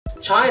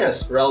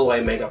China's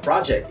railway mega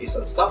project is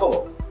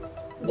unstoppable.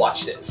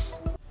 Watch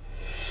this.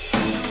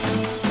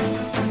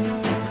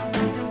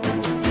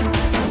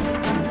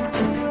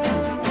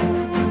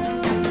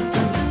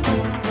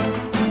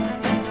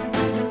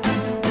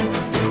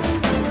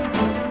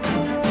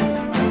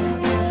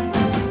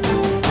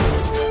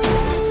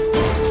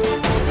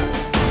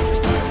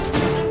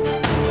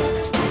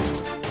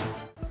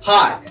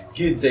 Hi,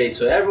 good day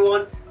to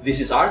everyone. This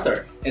is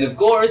Arthur. And of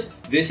course,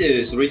 this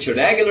is Richard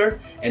Aguilar,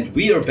 and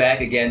we are back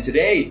again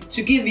today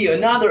to give you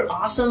another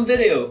awesome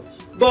video.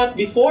 But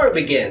before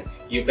we begin,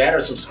 you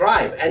better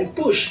subscribe and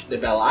push the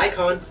bell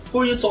icon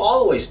for you to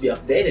always be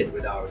updated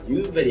with our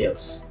new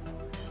videos.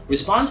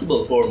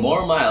 Responsible for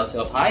more miles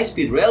of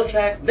high-speed rail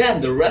track than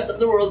the rest of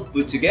the world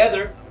put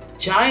together,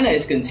 China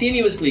is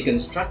continuously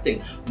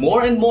constructing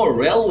more and more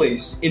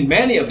railways in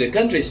many of the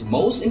country's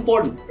most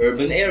important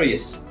urban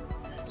areas.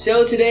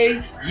 So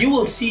today, you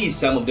will see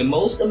some of the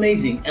most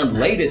amazing and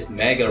latest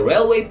mega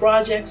railway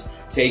projects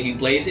taking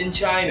place in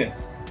China.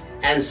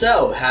 And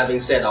so, having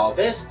said all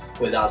this,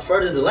 without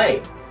further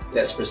delay,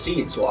 let's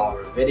proceed to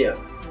our video.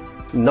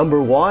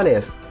 Number 1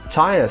 is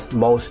China's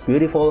most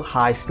beautiful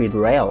high-speed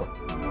rail.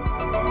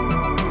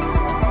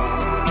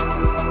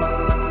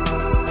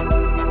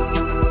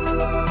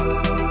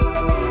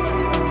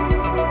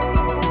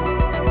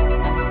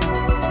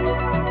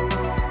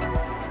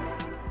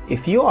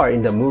 If you are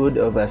in the mood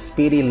of a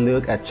speedy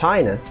look at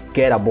China,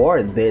 get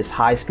aboard this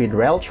high-speed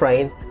rail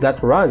train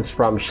that runs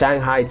from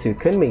Shanghai to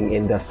Kunming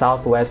in the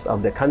southwest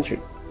of the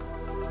country.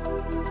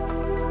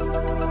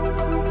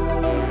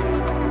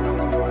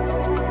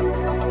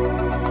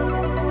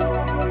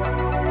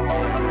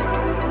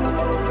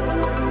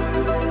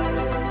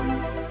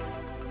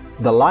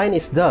 The line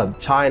is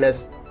dubbed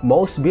China's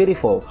most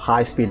beautiful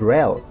high-speed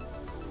rail.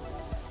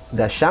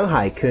 The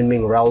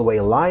Shanghai-Kunming railway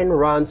line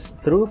runs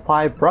through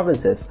 5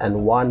 provinces and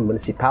 1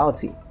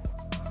 municipality.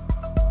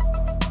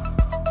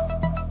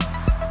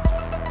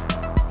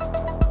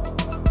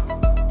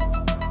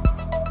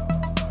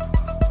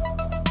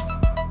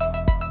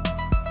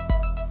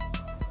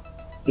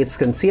 It's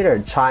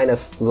considered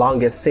China's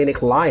longest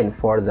scenic line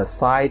for the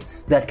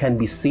sights that can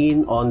be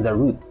seen on the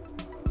route.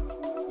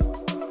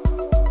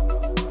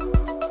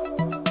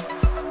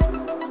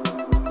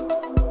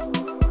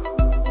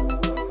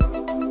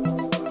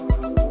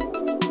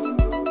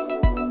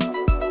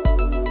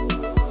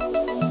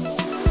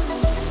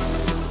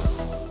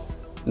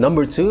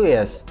 Number 2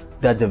 is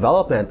the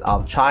development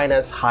of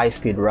China's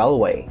high-speed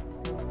railway.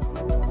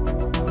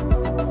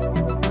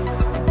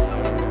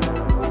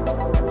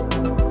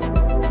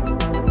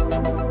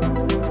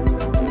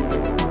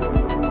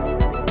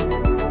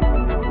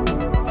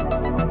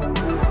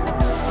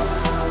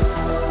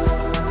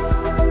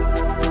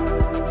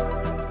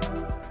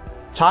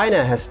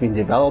 China has been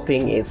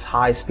developing its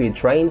high-speed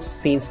trains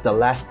since the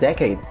last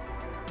decade.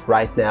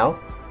 Right now,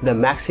 the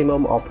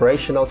maximum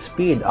operational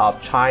speed of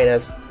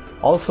China's,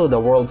 also the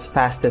world's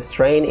fastest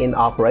train in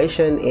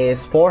operation,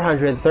 is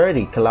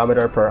 430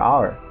 km per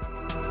hour.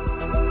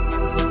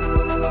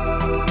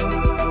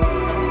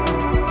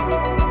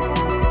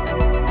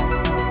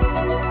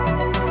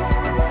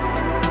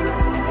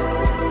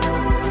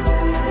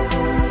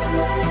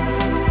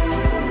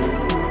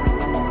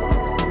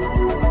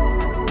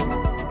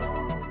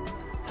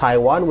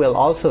 Taiwan will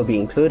also be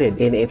included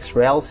in its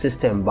rail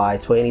system by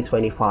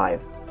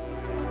 2025.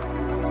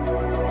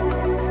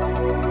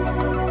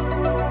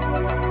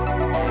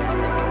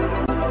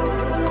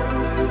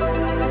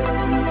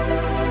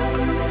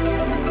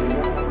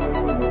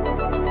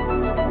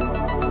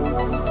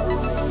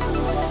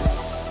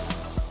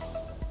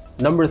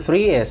 Number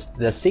 3 is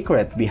the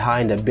secret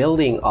behind the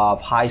building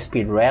of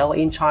high-speed rail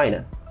in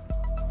China.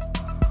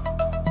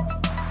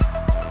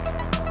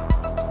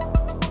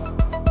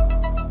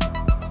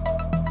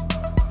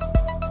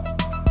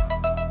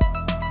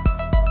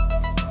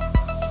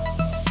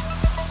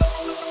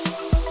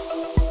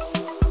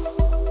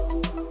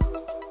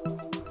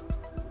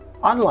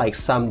 Unlike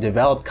some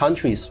developed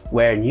countries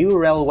where new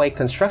railway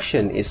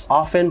construction is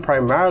often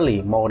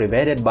primarily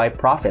motivated by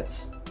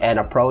profits, an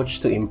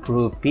approach to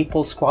improve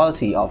people's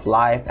quality of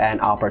life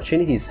and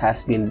opportunities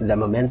has been the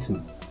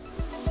momentum.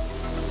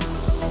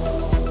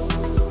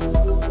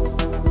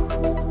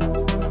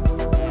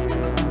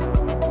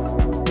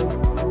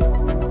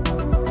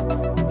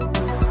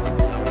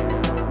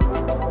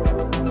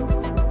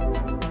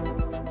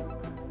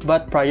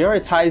 But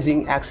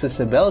prioritizing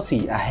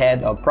accessibility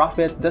ahead of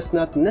profit does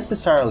not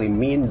necessarily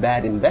mean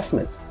bad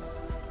investment.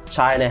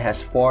 China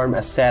has formed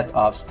a set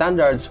of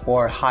standards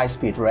for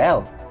high-speed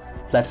rail,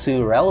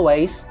 plateau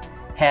railways,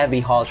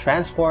 heavy-haul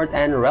transport,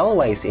 and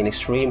railways in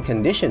extreme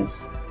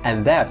conditions,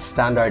 and that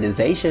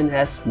standardization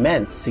has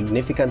meant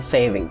significant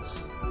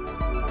savings.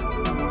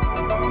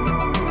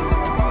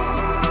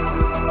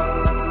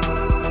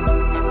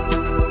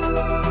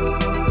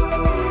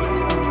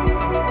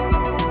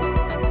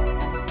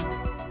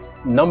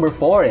 Number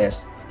 4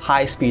 is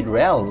high-speed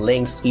rail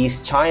links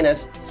East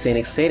China's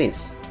scenic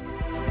cities.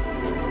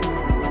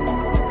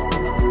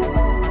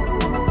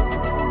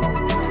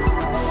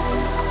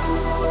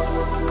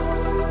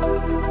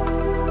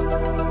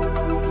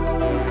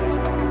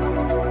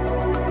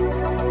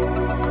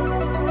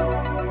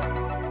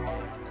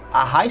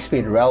 a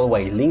high-speed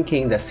railway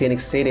linking the scenic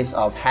cities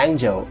of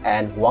Hangzhou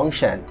and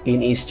Huangshan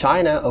in East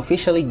China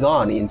officially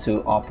gone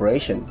into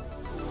operation.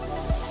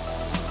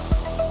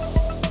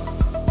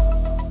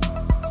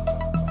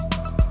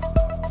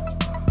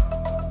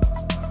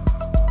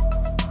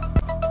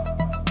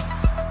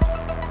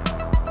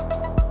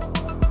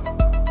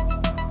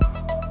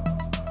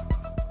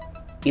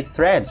 It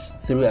threads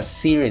through a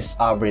series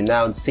of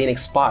renowned scenic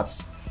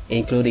spots,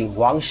 including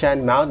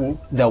Huangshan Mountain,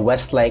 the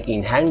West Lake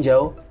in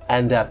Hangzhou,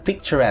 and the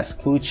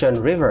picturesque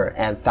Fuchun River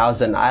and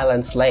Thousand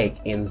Islands Lake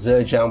in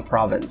Zhejiang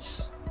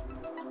Province.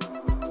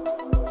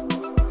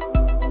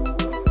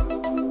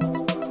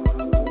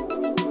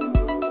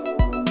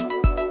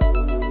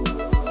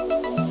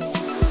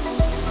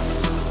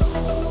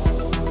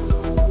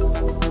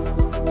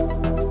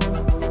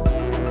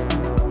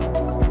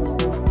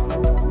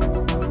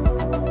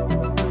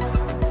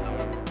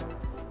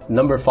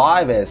 Number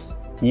 5 is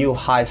New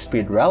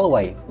High-Speed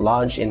Railway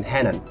launched in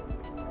Henan.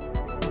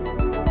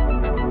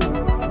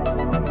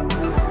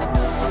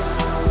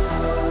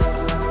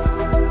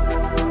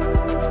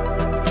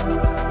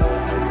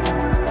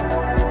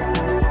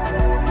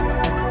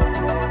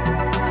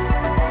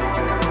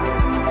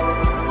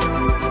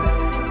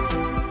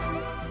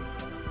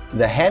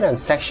 The Henan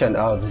section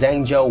of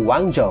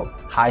Zhengzhou-Wangzhou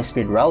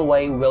high-speed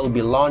railway will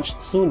be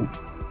launched soon.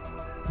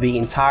 The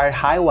entire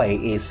highway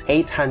is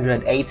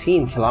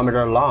 818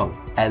 km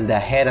long, and the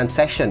Henan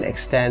section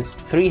extends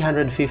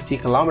 350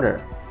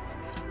 km.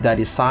 The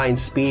design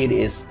speed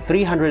is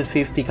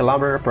 350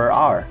 km per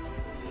hour.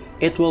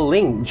 It will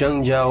link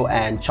Zhengzhou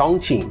and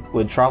Chongqing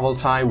with travel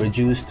time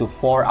reduced to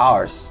 4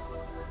 hours.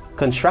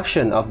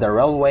 Construction of the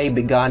railway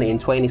began in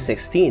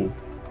 2016.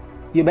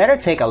 You better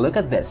take a look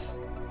at this.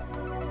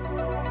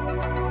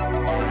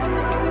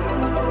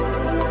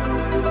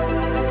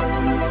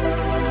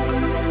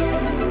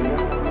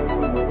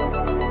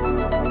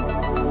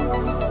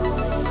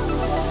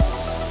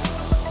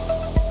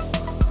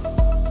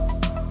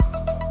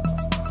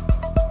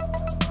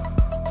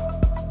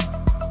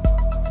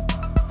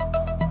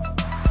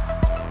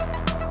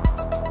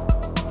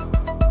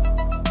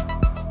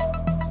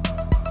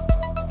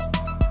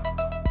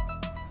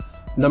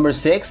 Number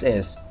 6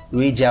 is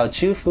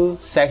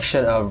Rizhao-Qufu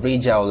section of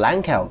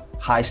Rizhao-Lankao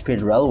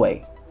high-speed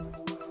railway.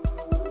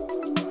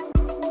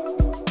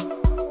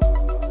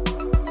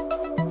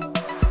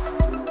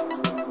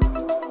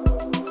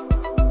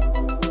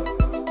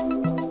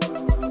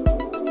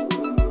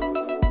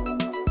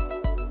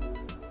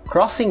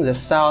 Crossing the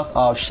south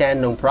of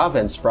Shandong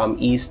province from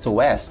east to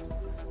west,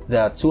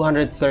 the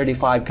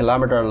 235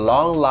 km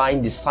long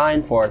line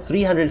designed for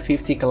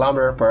 350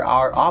 km per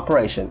hour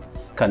operation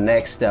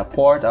connects the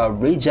port of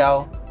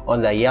Rizhao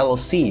on the Yellow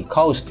Sea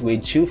coast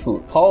with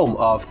Qufu, home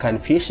of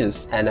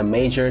Confucius and a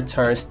major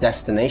tourist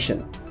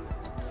destination.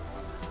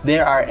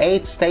 There are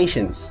 8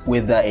 stations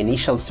with the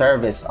initial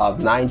service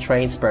of 9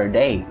 trains per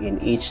day in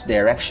each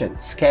direction,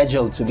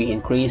 scheduled to be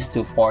increased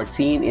to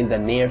 14 in the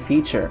near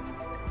future.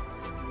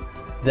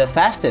 The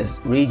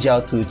fastest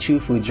Rizhao to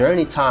Qufu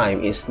journey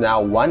time is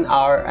now 1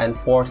 hour and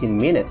 14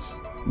 minutes,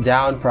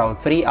 down from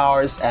 3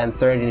 hours and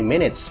 30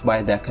 minutes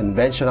by the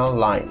conventional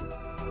line.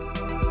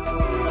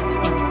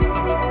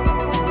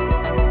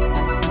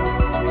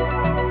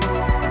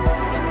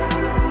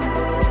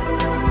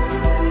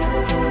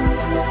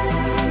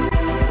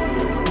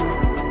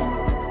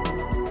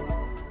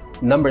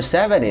 Number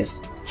 7 is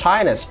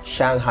China's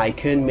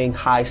Shanghai-Kunming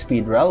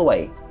high-speed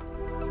railway.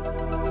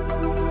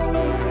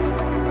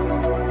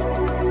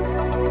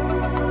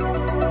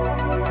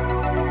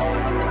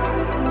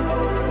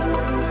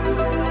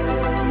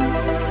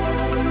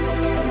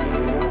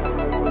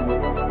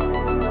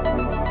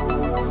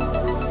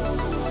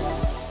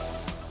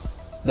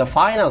 The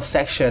final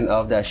section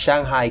of the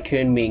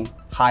Shanghai-Kunming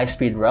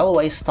high-speed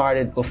railway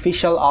started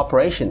official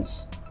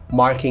operations,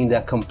 marking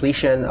the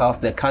completion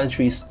of the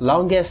country's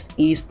longest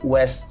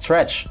east-west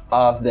stretch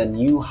of the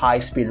new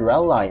high-speed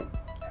rail line.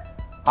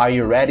 Are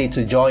you ready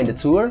to join the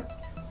tour?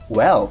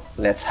 Well,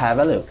 let's have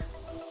a look.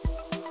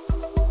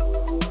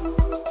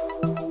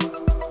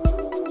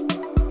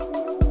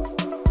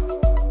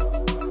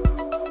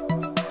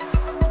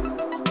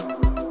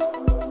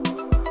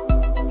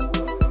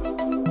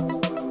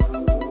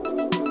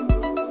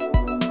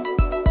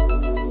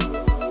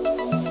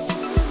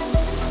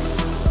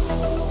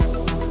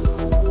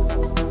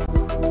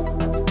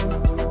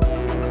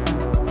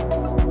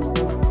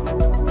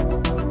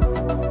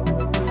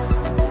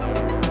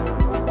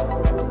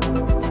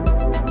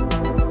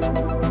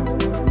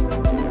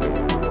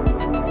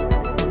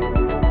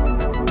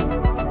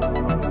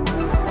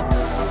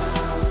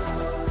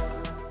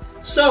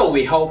 So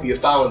we hope you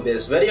found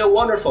this video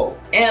wonderful.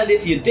 And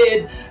if you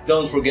did,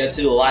 don't forget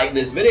to like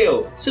this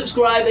video,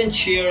 subscribe and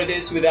share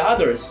this with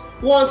others.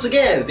 Once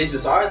again, this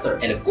is Arthur.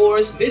 And of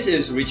course, this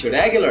is Richard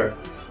Aguilar.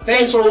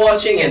 Thanks for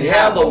watching and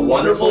have a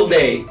wonderful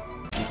day.